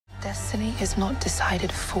Destiny is not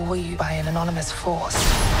decided for you by an anonymous force.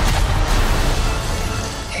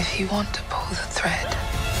 If you want to pull the thread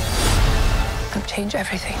and change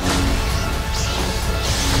everything,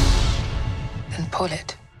 then pull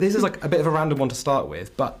it. This is like a bit of a random one to start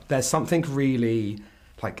with, but there's something really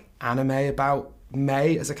like anime about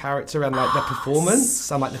May as a character and like the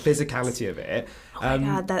performance and like the physicality of it. Oh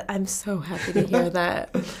my God, I'm so happy to hear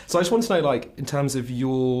that. So I just want to know, like, in terms of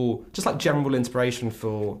your just like general inspiration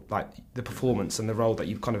for like the performance and the role that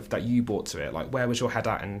you brought to it, like where was your head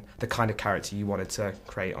at and the kind of character you wanted to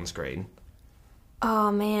create on screen?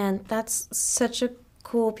 Oh man, that's such a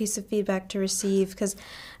cool piece of feedback to receive, because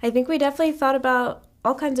I think we definitely thought about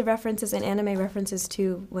all kinds of references and anime references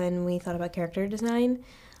too when we thought about character design.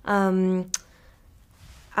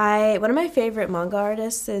 One of my favorite manga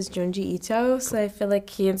artists is Junji Ito, so I feel like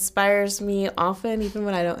he inspires me often, even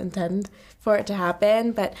when I don't intend for it to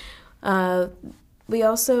happen. But we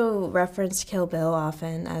also reference Kill Bill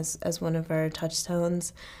often as one of our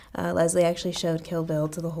touchstones. Leslye actually showed Kill Bill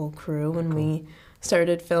to the whole crew when we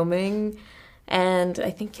started filming, and I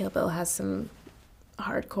think Kill Bill has some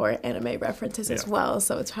hardcore anime references as well,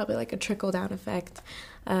 so it's probably like a trickle-down effect.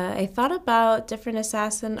 I thought about different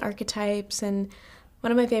assassin archetypes, and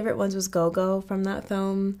one of my favorite ones was Gogo from that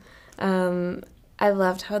film. I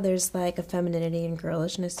loved how there's like a femininity and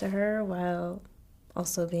girlishness to her while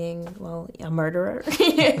also being, well, a murderer.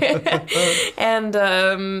 And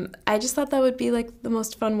I just thought that would be like the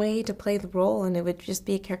most fun way to play the role, and it would just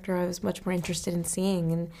be a character I was much more interested in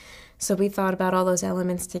seeing. And so we thought about all those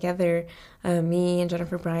elements together. Me and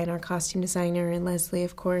Jennifer Bryan, our costume designer, and Leslye,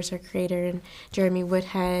 of course, our creator, and Jeremy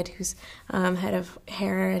Woodhead, who's head of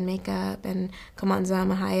hair and makeup, and Kamanza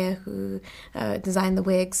Mahaya, who designed the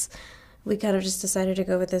wigs. We kind of just decided to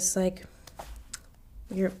go with this, like,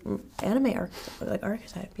 your anime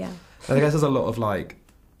archetype, yeah. I guess there's a lot of, like,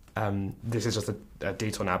 this is just a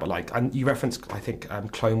detour now, but like you referenced, I think,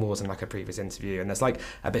 Clone Wars in like a previous interview, and there's like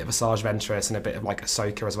a bit of Asajj Ventress and a bit of like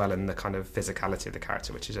Ahsoka as well, and the kind of physicality of the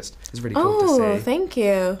character, which is really cool to see. Oh, thank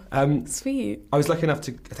you. Sweet. I was lucky enough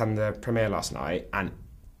to attend the premiere last night, and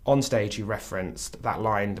on stage you referenced that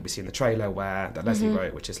line that we see in the trailer that Leslye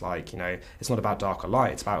wrote, which is like, you know, it's not about dark or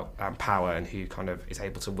light, it's about power and who kind of is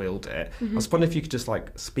able to wield it. I was wondering if you could just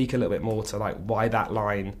like speak a little bit more to like why that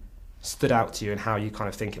line stood out to you and how you kind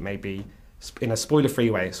of think it maybe, in a spoiler-free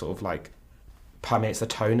way, sort of like permeates the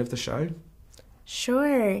tone of the show.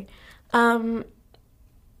 Sure. Well,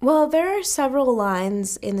 there are several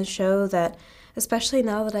lines in the show that, especially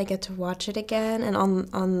now that I get to watch it again and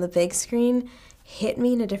on the big screen, hit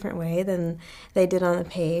me in a different way than they did on the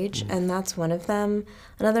page, and that's one of them.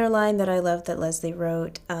 Another line that I love that Leslye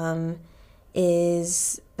wrote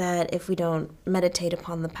is that if we don't meditate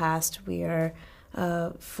upon the past, we are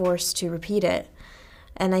forced to repeat it.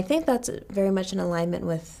 And I think that's very much in alignment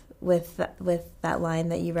with that line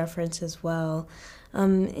that you reference as well.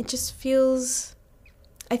 It just feels...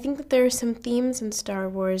 I think that there are some themes in Star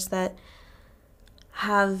Wars that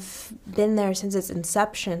have been there since its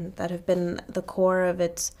inception, that have been the core of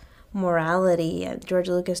its morality. George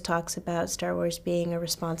Lucas talks about Star Wars being a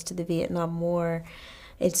response to the Vietnam War.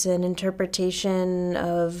 It's an interpretation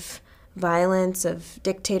of violence, of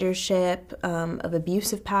dictatorship, of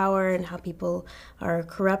abuse of power, and how people are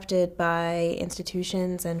corrupted by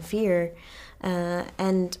institutions and fear.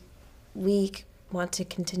 And we want to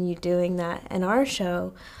continue doing that in our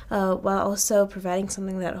show, while also providing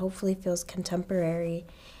something that hopefully feels contemporary.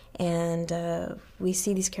 And we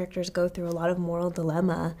see these characters go through a lot of moral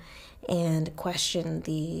dilemma and question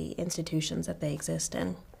the institutions that they exist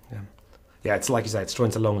in. Yeah, it's like you say, it's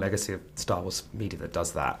joins a long legacy of Star Wars media that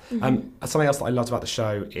does that. Something else that I loved about the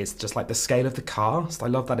show is just like the scale of the cast. I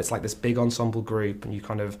love that it's like this big ensemble group, and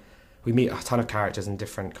we meet a ton of characters and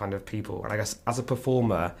different kind of people. And I guess as a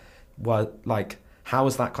performer, how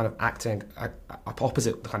was that kind of acting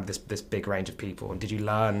opposite kind of this big range of people? And did you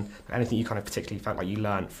learn anything you kind of particularly felt like you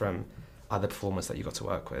learned from other performers that you got to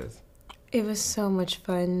work with? It was so much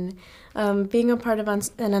fun. Being a part of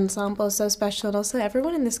an ensemble is so special, and also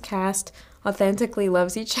everyone in this cast authentically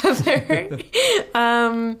loves each other.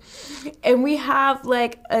 And we have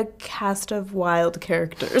like a cast of wild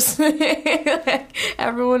characters. Like,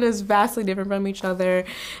 everyone is vastly different from each other.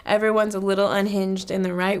 Everyone's a little unhinged in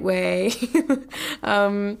the right way.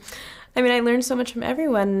 I learned so much from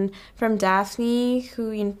everyone. From Dafne,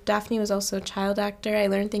 Dafne was also a child actor. I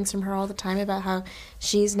learned things from her all the time about how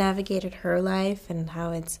she's navigated her life and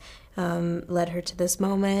how it's led her to this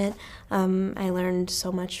moment. I learned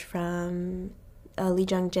so much from Lee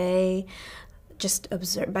Jung-jae. just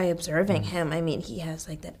by observing him, I mean, he has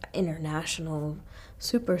like that international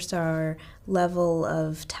superstar level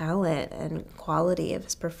of talent and quality of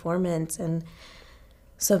his performance, and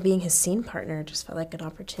so being his scene partner just felt like an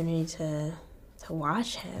opportunity to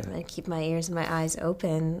watch him and keep my ears and my eyes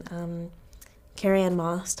open. Carrie-Anne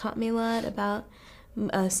Moss taught me a lot about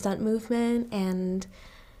stunt movement and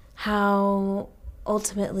how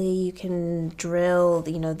ultimately you can drill,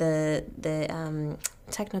 the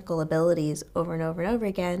technical abilities over and over and over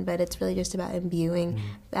again, but it's really just about imbuing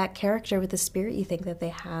that character with the spirit you think that they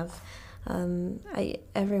have.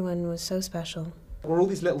 Everyone was so special. There are all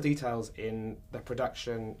these little details in the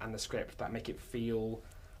production and the script that make it feel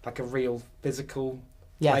like a real physical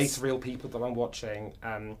place, real people that I'm watching.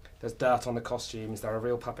 There's dirt on the costumes, there are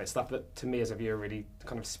real puppets, stuff that to me as a viewer really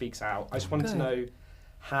kind of speaks out. I just wanted to know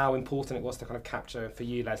how important it was to kind of capture for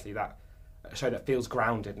you, Leslye, that a show that feels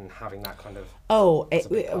grounded and having that kind of...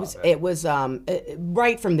 It was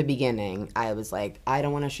right from the beginning. I was like, I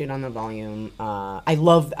don't want to shoot on the volume.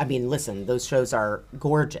 Listen, those shows are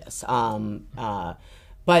gorgeous.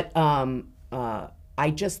 But I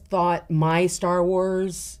just thought my Star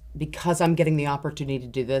Wars, because I'm getting the opportunity to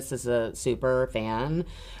do this as a super fan,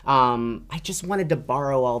 I just wanted to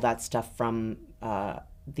borrow all that stuff from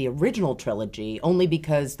the original trilogy, only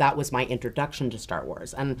because that was my introduction to Star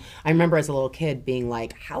Wars. And I remember as a little kid being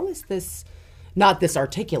like, how is this, not this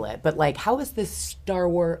articulate, but like, how is this Star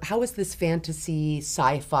Wars, how is this fantasy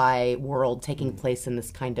sci-fi world taking place in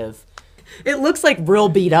this kind of... It looks like real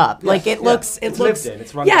beat up. Like it looks, it's lived in,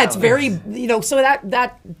 it's run yeah, down. it's very, so that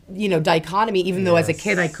dichotomy, even though as a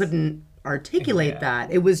kid I couldn't articulate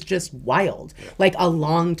that, it was just wild. Like a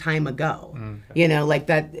long time ago, like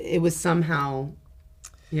that, it was somehow,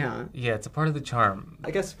 yeah, it's a part of the charm.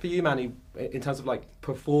 I guess for you, Manny, in terms of like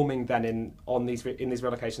performing then in these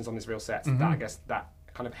real locations, on these real sets, that I guess that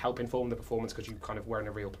kind of help inform the performance because you kind of were in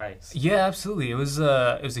a real place. Yeah, absolutely. It was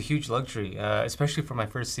a huge luxury, especially for my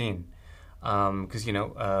first scene. Because,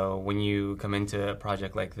 when you come into a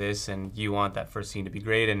project like this and you want that first scene to be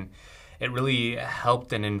great, and it really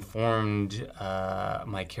helped and informed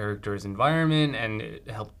my character's environment, and it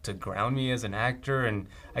helped to ground me as an actor. And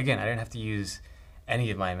again, I didn't have to use any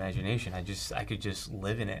of my imagination. I could just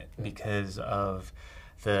live in it because of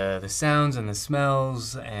the sounds and the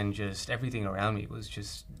smells and just everything around me was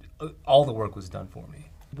just, all the work was done for me.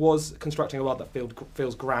 Was constructing a world that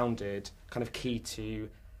feels grounded kind of key to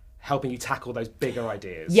helping you tackle those bigger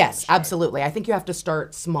ideas? Yes, absolutely. I think you have to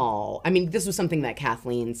start small. I mean, this was something that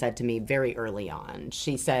Kathleen said to me very early on.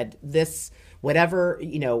 She said, whatever,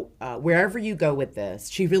 wherever you go with this,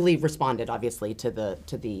 she really responded, obviously, to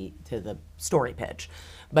the story pitch.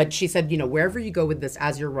 But she said, wherever you go with this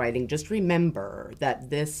as you're writing, just remember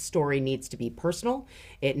that this story needs to be personal,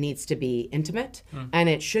 it needs to be intimate, and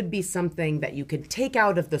it should be something that you could take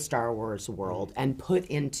out of the Star Wars world and put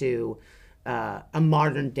into a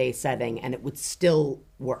modern day setting, and it would still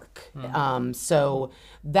work. So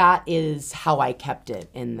that is how I kept it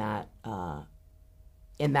in that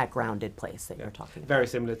grounded place that you're talking about. Very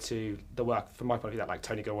similar to the work, from my point of view, that like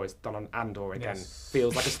Tony Gilroy's done on Andor again.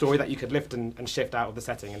 Feels like a story that you could lift and shift out of the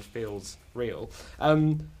setting and feels real.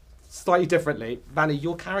 Slightly differently, Manny,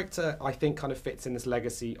 your character, I think, kind of fits in this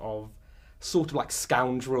legacy of sort of like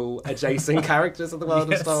scoundrel adjacent characters of the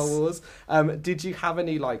world of Star Wars. Did you have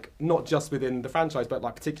any, like, not just within the franchise, but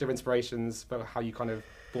like particular inspirations for how you kind of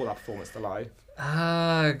brought that performance to life?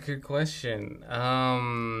 Good question.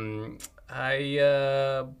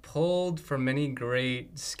 I pulled from many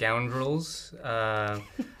great scoundrels. I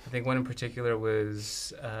think one in particular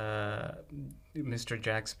was Mr.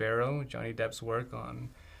 Jack Sparrow, Johnny Depp's work on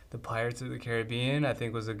the Pirates of the Caribbean, I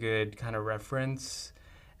think was a good kind of reference.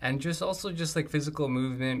 And just like physical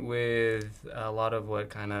movement with a lot of what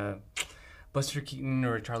kind of Buster Keaton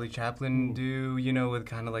or Charlie Chaplin do, with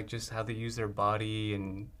kind of like just how they use their body.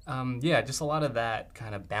 And just a lot of that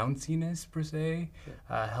kind of bounciness per se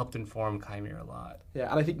helped inform Chimere a lot. Yeah,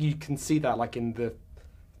 and I think you can see that like in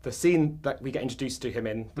the scene that we get introduced to him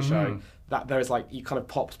in the show, that there is like, you kind of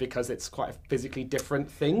popped because it's quite a physically different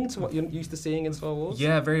thing to what you're used to seeing in Star Wars.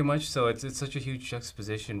 Yeah, very much so. It's such a huge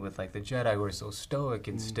juxtaposition with like the Jedi who are so stoic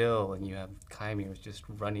and still, and you have Chimere just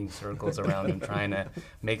running circles around them trying to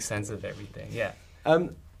make sense of everything. Yeah.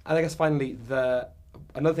 And I guess finally,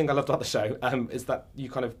 another thing I loved about the show is that you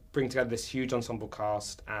kind of bring together this huge ensemble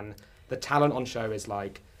cast, and the talent on show is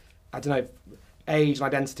like, I don't know, age and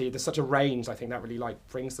identity. There's such a range. I think that really like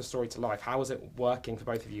brings the story to life. How is it working for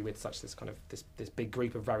both of you with such this kind of this big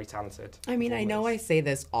group of very talented I mean, I know I performers? say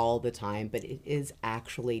this all the time, but it is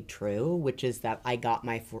actually true, which is that I got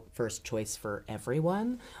my first choice for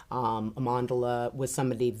everyone. Amandla was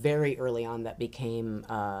somebody very early on that became,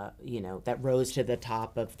 that rose to the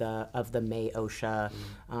top of the May Osha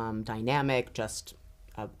dynamic. Just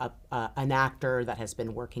an actor that has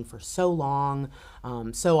been working for so long,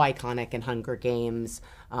 so iconic in Hunger Games,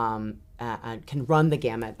 and can run the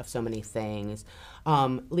gamut of so many things.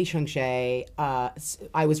 Lee Jung-jae,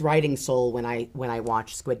 I was writing Soul when I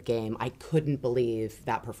watched Squid Game. I couldn't believe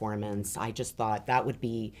that performance. I just thought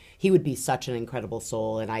he would be such an incredible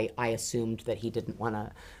Soul, and I assumed that he didn't want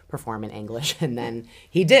to perform in English, and then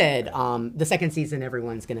he did. The second season,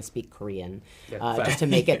 everyone's going to speak Korean, just to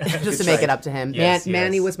make it up to him. Yes,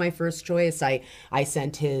 Manny yes. was my first choice. I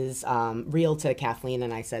sent his reel to Kathleen,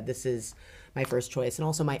 and I said, "This is my first choice and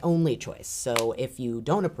also my only choice. So if you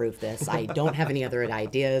don't approve this, I don't have any other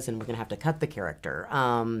ideas, and we're going to have to cut the character."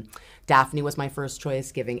 Dafne was my first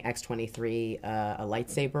choice. Giving X-23 a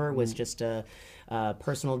lightsaber was just a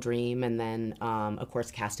personal dream. And then, of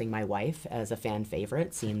course, casting my wife as a fan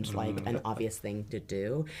favorite seemed like an obvious thing to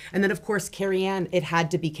do. And then, of course, Carrie-Anne, it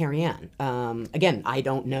had to be Carrie-Anne. Again, I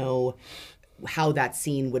don't know how that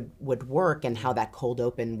scene would work and how that cold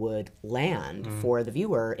open would land for the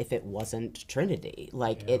viewer if it wasn't Trinity.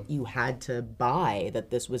 You had to buy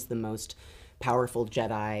that this was the most powerful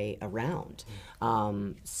Jedi around.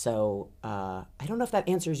 So I don't know if that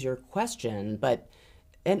answers your question,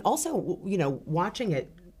 and also, watching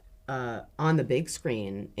it on the big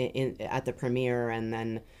screen at the premiere, and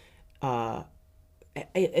then the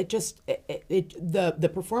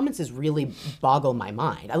performances really boggle my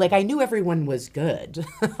mind. I knew everyone was good.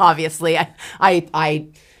 Obviously,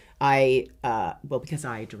 because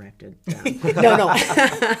I directed them.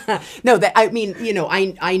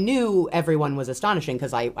 I knew everyone was astonishing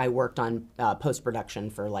because I worked on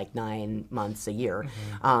post-production for 9 months a year.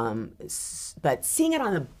 But seeing it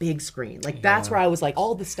on a big screen, that's where I was like,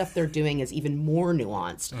 all the stuff they're doing is even more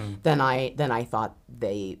nuanced than I thought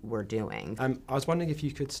they were doing. I was wondering if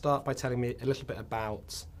you could start by telling me a little bit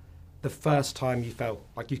about the first time you felt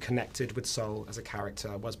like you connected with Soul as a character,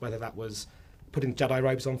 whether that was putting Jedi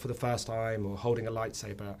robes on for the first time or holding a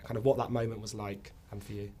lightsaber, kind of what that moment was like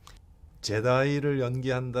for you. 제다이를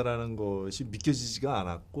연기한다라는 것이 믿겨지지가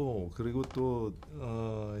않았고, 그리고 또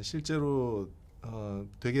실제로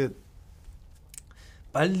되게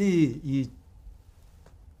빨리 이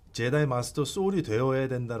제다이 마스터 소울이 되어야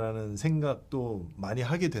된다라는 생각도 많이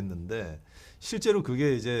하게 됐는데, 실제로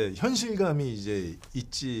그게 이제 현실감이 이제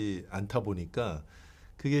있지 않다 보니까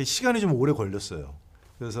그게 시간이 좀 오래 걸렸어요.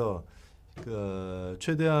 그래서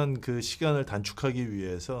최대한 그 시간을 단축하기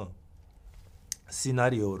위해서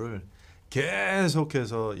시나리오를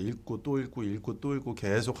계속해서 읽고 또 읽고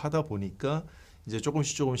계속 하다 보니까 이제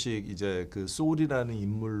조금씩 이제 그 소울이라는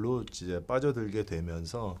인물로 이제 빠져들게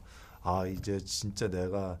되면서 이제 진짜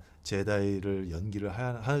내가 제다이를 연기를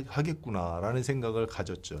하겠구나라는 생각을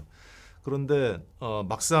가졌죠. 그런데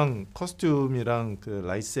막상 커스튬이랑 그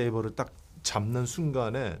라이트세이버를 딱 잡는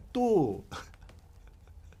순간에 또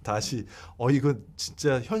다시 이거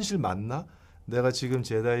진짜 현실 맞나? 내가 지금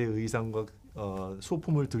제다이 의상과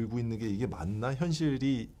소품을 들고 있는 게 이게 맞나?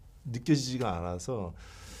 현실이 느껴지지가 않아서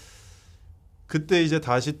그때 이제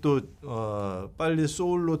다시 또 빨리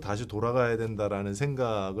소울로 다시 돌아가야 된다라는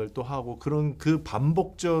생각을 또 하고, 그런 그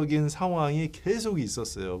반복적인 상황이 계속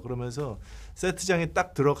있었어요. 그러면서 세트장에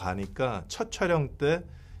딱 들어가니까 첫 촬영 때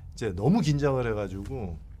이제 너무 긴장을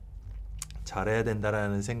해가지고 잘해야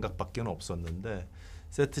된다라는 생각밖에 없었는데,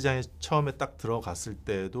 세트장에 처음에 딱 들어갔을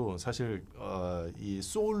때도 사실 이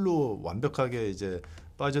소울로 완벽하게 이제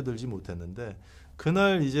빠져들지 못했는데,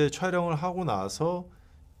 그날 이제 촬영을 하고 나서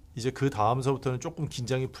이제 그 다음서부터는 조금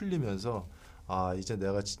긴장이 풀리면서 이제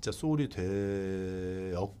내가 진짜 소울이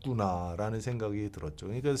되었구나라는 생각이 들었죠.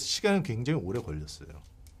 그러니까 시간은 굉장히 오래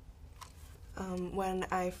걸렸어요. When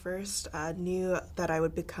I first knew that I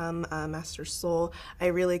would become Master Soul, I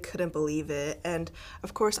really couldn't believe it. And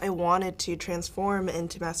of course, I wanted to transform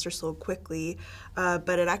into Master Soul quickly,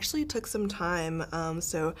 but it actually took some time.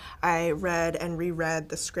 So I read and reread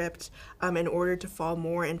the script in order to fall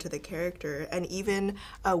more into the character. And even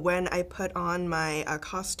when I put on my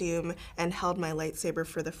costume and held my lightsaber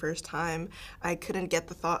for the first time, I couldn't get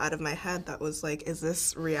the thought out of my head that was like, is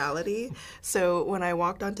this reality? So when I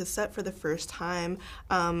walked onto set for the first time,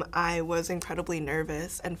 I was incredibly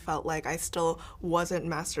nervous and felt like I still wasn't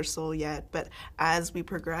Master Soul yet. But as we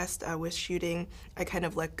progressed with shooting, I kind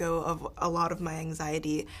of let go of a lot of my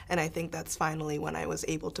anxiety, and I think that's finally when I was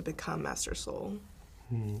able to become Master Soul.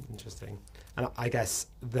 Interesting. And I guess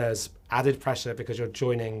there's added pressure because you're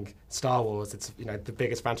joining Star Wars. It's, you know, the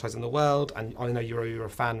biggest franchise in the world, and I know you were a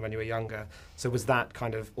fan when you were younger. So was that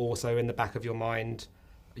kind of also in the back of your mind?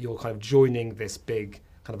 You're kind of joining this big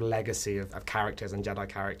kind of legacy of characters and Jedi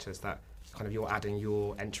characters that kind of you're adding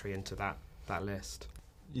your entry into that list.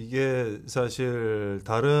 이게 사실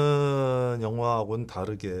다른 영화하고는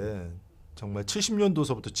다르게 정말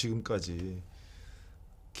 70년도서부터 지금까지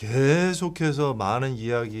계속해서 많은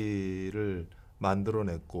이야기를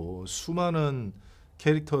만들어냈고 수많은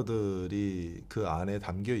캐릭터들이 그 안에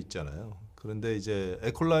담겨 있잖아요. 그런데 이제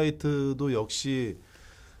에콜라이트도 역시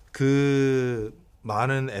그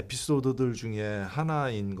많은 에피소드들 중에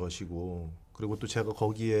하나인 것이고, 그리고 또 제가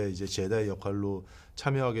거기에 이제 제다이 역할로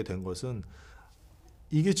참여하게 된 것은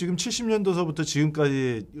이게 지금 70년도서부터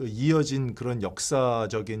지금까지 이어진 그런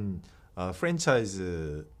역사적인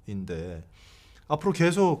프랜차이즈인데 앞으로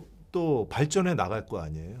계속 또 발전해 나갈 거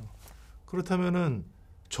아니에요. 그렇다면은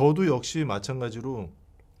저도 역시 마찬가지로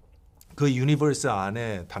그 유니버스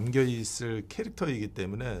안에 담겨 있을 캐릭터이기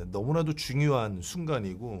때문에 너무나도 중요한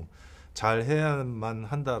순간이고 잘 해야만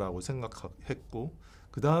한다라고 생각했고,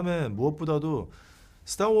 그 다음에 무엇보다도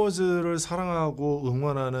스타워즈를 사랑하고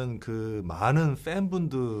응원하는 그 많은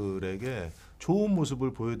팬분들에게 좋은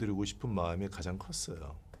모습을 보여드리고 싶은 마음이 가장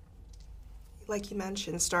컸어요. Like you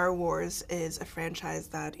mentioned, Star Wars is a franchise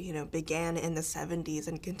that, you know, began in the 70s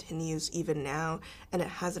and continues even now, and it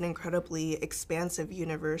has an incredibly expansive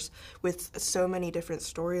universe with so many different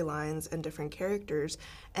storylines and different characters,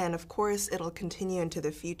 and of course it'll continue into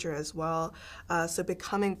the future as well. So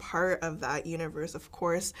becoming part of that universe, of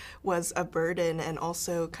course, was a burden and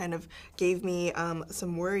also kind of gave me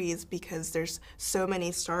some worries because there's so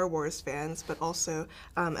many Star Wars fans, but also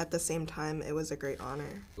at the same time it was a great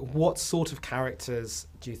honor. What sort of characters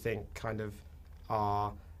do you think kind of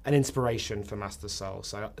are an inspiration for Master Soul?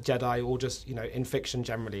 So Jedi, or just, you know, in fiction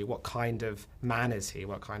generally, what kind of man is he?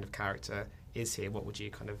 What kind of character is he? What would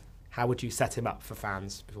you kind of, how would you set him up for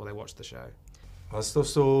fans before they watch the show? 마스터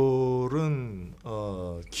소울은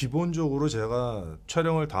기본적으로 제가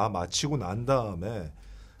촬영을 다 마치고 난 다음에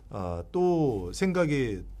또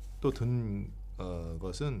생각이 또 든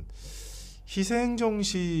것은 희생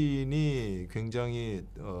정신이 굉장히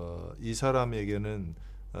이 사람에게는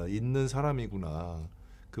있는 사람이구나.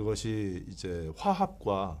 그것이 이제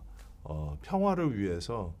화합과 평화를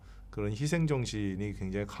위해서 그런 희생 정신이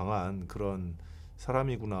굉장히 강한 그런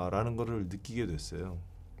사람이구나라는 것을 느끼게 됐어요.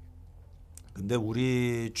 근데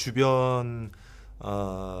우리 주변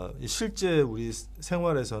실제 우리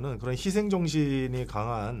생활에서는 그런 희생 정신이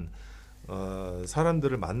강한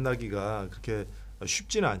사람들을 만나기가 그렇게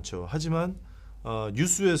쉽지는 않죠. 하지만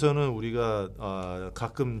뉴스에서는 우리가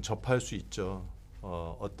가끔 접할 수 있죠.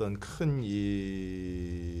 어떤 큰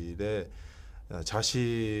일에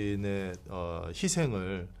자신의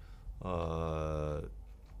희생을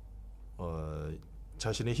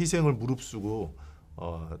자신의 희생을 무릅쓰고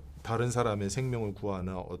다른 사람의 생명을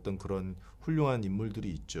구하는 어떤 그런 훌륭한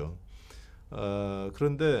인물들이 있죠.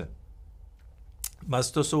 그런데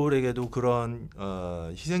마스터 소울에게도 그런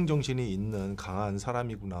희생 정신이 있는 강한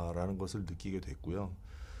사람이구나라는 것을 느끼게 됐고요.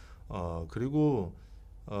 그리고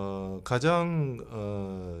가장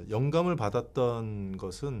영감을 받았던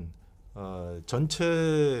것은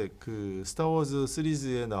전체 그 스타워즈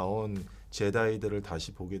시리즈에 나온 제다이들을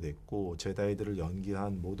다시 보게 됐고, 제다이들을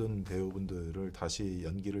연기한 모든 배우분들을 다시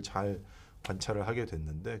연기를 잘 관찰을 하게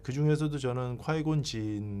됐는데, 그 중에서도 저는 콰이곤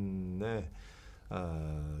진의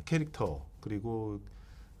캐릭터, 그리고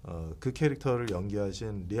그 캐릭터를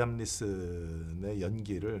연기하신 리암 니슨의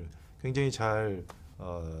연기를 굉장히 잘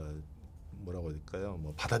뭐라고 해야 될까요?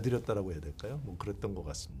 뭐 받아들였다라고 해야 될까요? 뭐 그랬던 것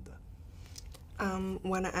같습니다.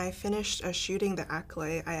 When I finished shooting the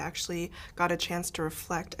Acolyte, I actually got a chance to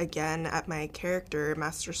reflect again at my character,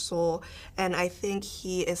 Master Soul, and I think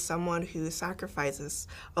he is someone who sacrifices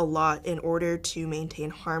a lot in order to maintain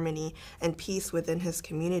harmony and peace within his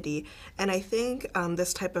community. And I think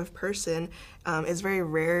this type of person is very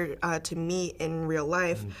rare to meet in real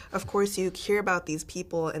life. Of course, you hear about these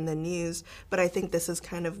people in the news, but I think this is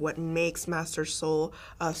kind of what makes Master Soul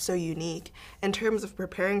so unique. In terms of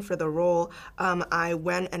preparing for the role, I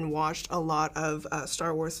went and watched a lot of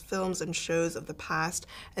Star Wars films and shows of the past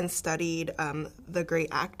and studied the great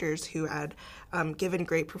actors who had given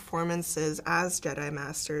great performances as Jedi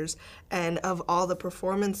Masters. And of all the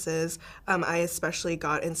performances, I especially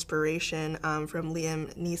got inspiration from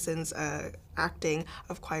Liam Neeson's acting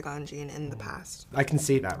of Qui-Gon Jinn in the past. I can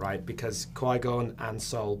see that, right? Because Qui-Gon and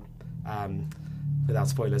Sol, without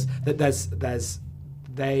spoilers, that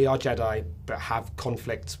they are Jedi but have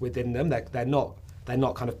conflicts within them. They're not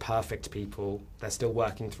kind of perfect people. They're still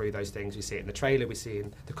working through those things. We see it in the trailer. We see it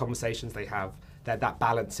in the conversations they have. That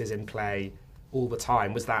balance is in play all the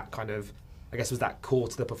time. Was that core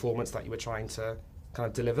to the performance that you were trying to kind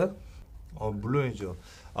of deliver? 물론이죠.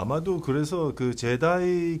 아마도 그래서 그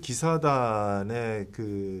제다이 기사단의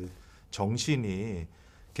그 정신이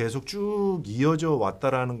계속 쭉 이어져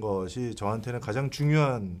왔다라는 것이 저한테는 가장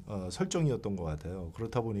중요한 설정이었던 것 같아요.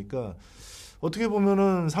 그렇다 보니까 어떻게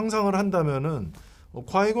보면은 상상을 한다면은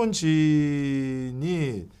콰이건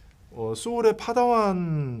진이 소울의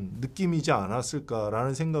파다완 느낌이지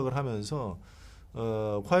않았을까라는 생각을 하면서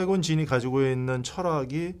콰이건 진이 가지고 있는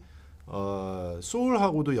철학이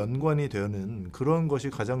소울하고도 연관이 되는 그런 것이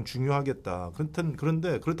가장 중요하겠다.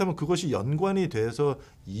 그런데 그렇다면 그것이 연관이 돼서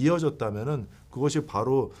이어졌다면은 그것이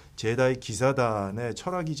바로 제다이 기사단의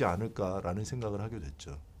철학이지 않을까라는 생각을 하게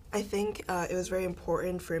됐죠. I think it was very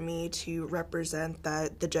important for me to represent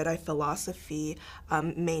that the Jedi philosophy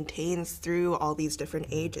maintains through all these different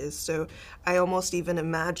ages. So I almost even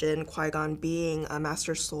imagine Qui-Gon being a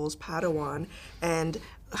Master Soul's Padawan and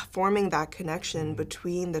forming that connection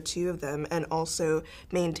between the two of them and also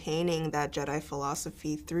maintaining that Jedi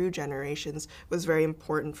philosophy through generations was very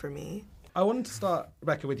important for me. I wanted to start,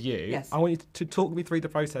 Rebecca, with you. Yes. I want you to talk me through the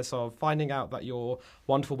process of finding out that your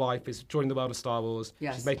wonderful wife is joining the world of Star Wars.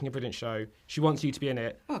 Yes. She's making a brilliant show. She wants you to be in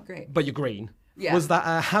it. Oh, great. But you're green. Yeah. Was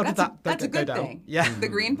that how did that That's a go good down? thing. Yeah. The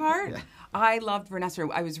green part. Yeah. I loved Vanessa.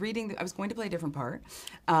 I was going to play a different part,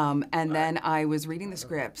 and then I was reading the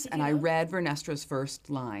scripts, and I read Vernestra's first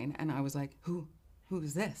line, and I was like, who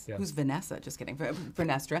is this? Yeah. Who's Vanessa? Just kidding,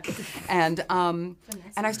 Vernestra. And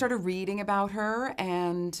I started reading about her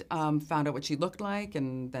and found out what she looked like,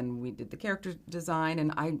 and then we did the character design,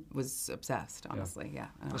 and I was obsessed, honestly. Yeah.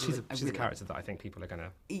 Well, she's a character that I think people are going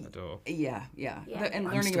to adore. Yeah. And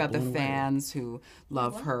learning about the fans who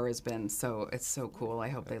love her it's so cool. I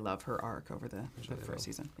hope they love her arc over the first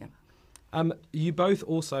season. Yeah. You both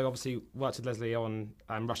also obviously worked with Leslye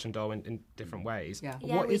on Russian Doll in different ways. Yeah.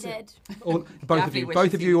 Yeah, we did. Both of you.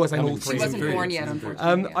 Both of you were saying all three. She wasn't born yet,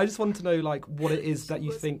 unfortunately. I just wanted to know like what it is that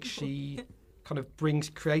you think she kind of brings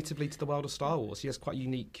creatively to the world of Star Wars. She has quite a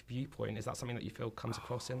unique viewpoint. Is that something that you feel comes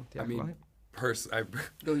across in the Acolyte? Go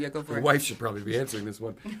for the it. wife should probably be answering this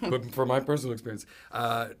one, but from my personal experience,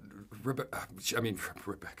 Rebecca.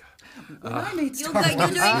 I made Star You're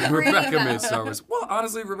Wars. doing Rebecca made Star Wars. Well,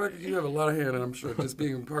 honestly, Rebecca, you have a lot of hand, and I'm sure just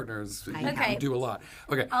being a partner is you do a lot.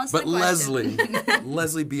 Okay, but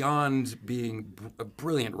Leslye, beyond being a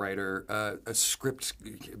brilliant writer, a script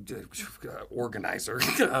organizer,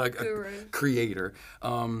 creator,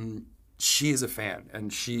 she is a fan,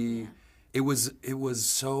 and she. It was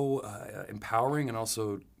so empowering and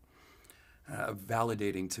also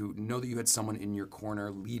validating to know that you had someone in your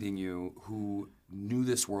corner leading you who knew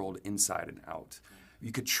this world inside and out.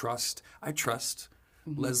 You could trust. I trust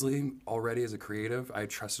Leslye already as a creative. I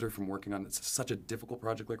trusted her from working on such a difficult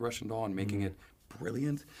project like Russian Doll and making it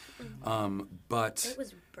brilliant. But It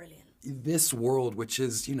was brilliant. this world, which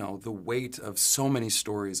is, the weight of so many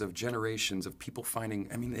stories of generations of people finding,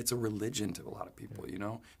 it's a religion to a lot of people,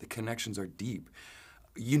 The connections are deep.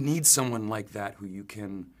 You need someone like that who you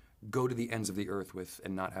can go to the ends of the earth with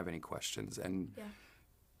and not have any questions. And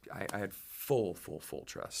I had full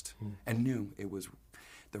trust and knew it was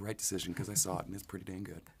the right decision because I saw it and it's pretty dang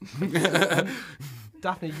good.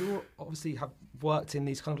 Dafne, you obviously have worked in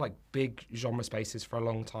these kind of like big genre spaces for a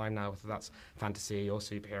long time now, whether that's fantasy or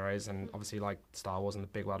superheroes and obviously like Star Wars and the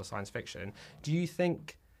big world of science fiction. Do you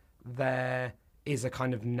think there is a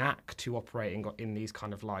kind of knack to operating in these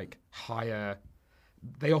kind of like higher...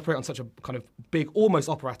 They operate on such a kind of big, almost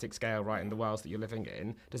operatic scale, right, in the worlds that you're living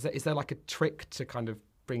in. Is there like a trick to kind of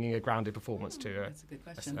bringing a grounded performance to That's a good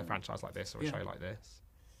question. a franchise like this or a show like this?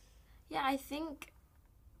 Yeah,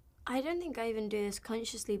 I don't think I even do this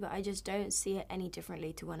consciously, but I just don't see it any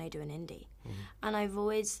differently to when I do an indie. And I've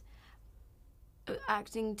always,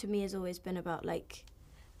 acting to me has always been about like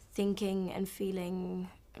thinking and feeling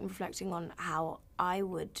and reflecting on how I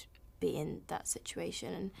would be in that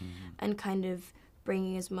situation and kind of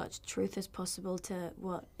bringing as much truth as possible to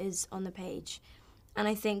what is on the page. And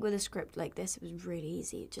I think with a script like this, it was really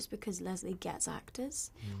easy, just because Leslye gets actors,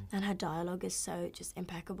 and her dialogue is so just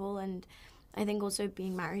impeccable. And I think also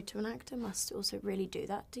being married to an actor must also really do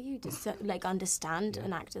that to you, to like understand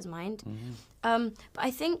an actor's mind. But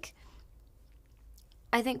I think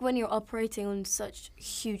when you're operating on such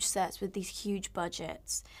huge sets with these huge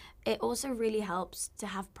budgets, it also really helps to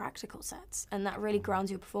have practical sets, and that really grounds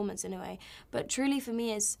your performance in a way. But truly for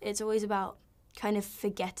me, it's always about kind of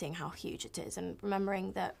forgetting how huge it is and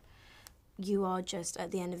remembering that you are just, at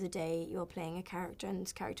the end of the day, you're playing a character, and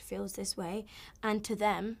this character feels this way. And to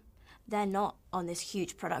them, they're not on this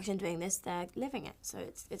huge production doing this, they're living it. So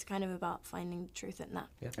it's kind of about finding the truth in that.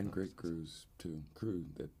 Yeah. And great crews, too.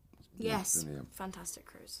 Yes, fantastic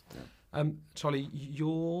crews. Yeah. Charlie,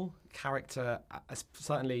 your character,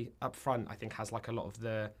 certainly up front, I think has like a lot of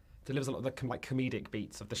the... delivers a lot of the comedic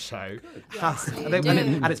beats of the show. Yes,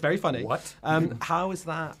 and it's very funny. What? How is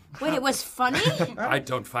that? Wait, it was funny? I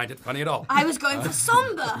don't find it funny at all. I was going for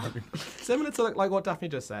somber. Similar to like what Dafne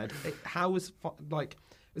just said,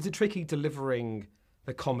 is it tricky delivering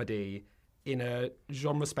the comedy in a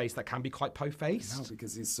genre space that can be quite po-faced? No,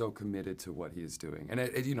 because he's so committed to what he is doing, and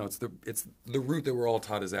it's the route that we're all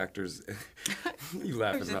taught as actors. You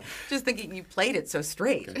laughing about? Just thinking you played it so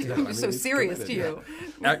straight. It was so serious to you.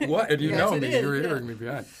 What? And you know me. Is, You're hearing me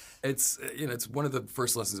behind. It's it's one of the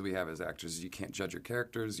first lessons we have as actors. You can't judge your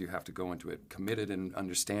characters. You have to go into it committed and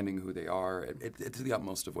understanding who they are to the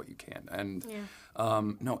utmost of what you can. And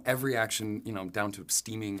no, every action, down to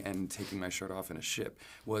steaming and taking my shirt off in a ship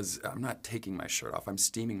I'm not taking my shirt off. I'm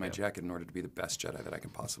steaming my jacket in order to be the best Jedi that I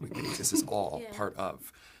can possibly be. This is all part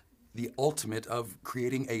of the ultimate of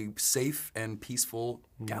creating a safe and peaceful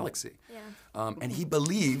galaxy. Yeah. And he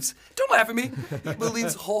believes, don't laugh at me, he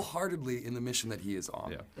believes wholeheartedly in the mission that he is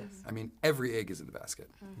on. Yeah. Yes. I mean, every egg is in the basket,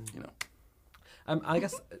 I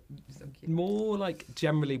guess more like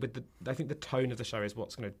generally I think the tone of the show is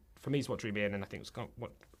for me, is what drew me in, and I think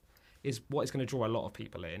what is going to draw a lot of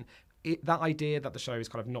people in. That idea that the show is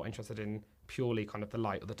kind of not interested in purely kind of the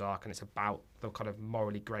light or the dark, and it's about the kind of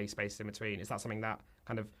morally grey space in between. Is that something that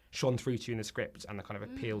kind of shone through to you in the script and that kind of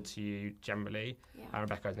appealed to you generally? Yeah.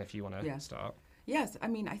 Rebecca, I don't know if you want to start. Yes, I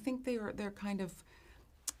mean, I think they're kind of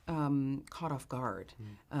caught off guard,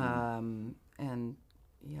 and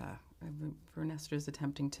Vernestra is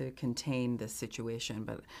attempting to contain this situation,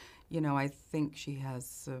 but I think she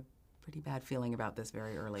has a pretty bad feeling about this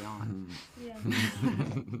very early on.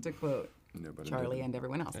 To quote Charlie and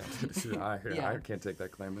everyone else. Yeah. I can't take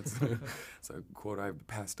that claim. It's a quote I've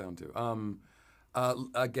passed down to.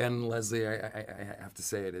 Again, Leslye, I have to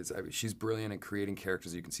say she's brilliant at creating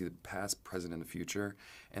characters. You can see the past, present, and the future.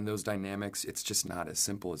 And those dynamics, it's just not as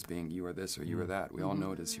simple as being you are this or you are that. We all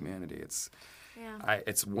know it as humanity. It's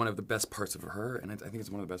one of the best parts of her, and I think it's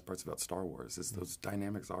one of the best parts about Star Wars, is those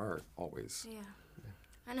dynamics are always... Yeah.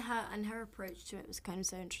 And her approach to it was kind of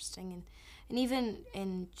so interesting, and even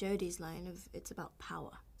in Jodie's line of it's about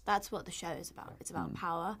power. That's what the show is about. It's about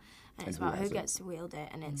power, and it's about who gets to wield it,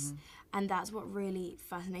 and that's what really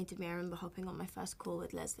fascinated me. I remember hopping on my first call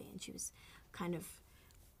with Leslye, and she was kind of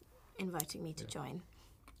inviting me to join,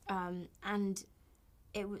 and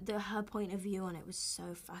her point of view on it was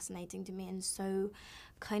so fascinating to me and so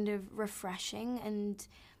kind of refreshing,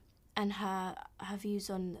 and her views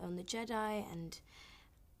on the Jedi and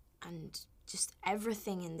just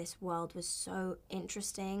everything in this world was so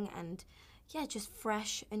interesting and just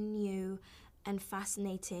fresh and new and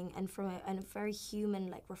fascinating, and from a very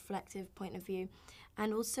human, like, reflective point of view.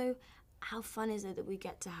 And also, how fun is it that we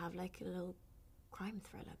get to have like a little crime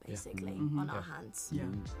thriller basically on our hands.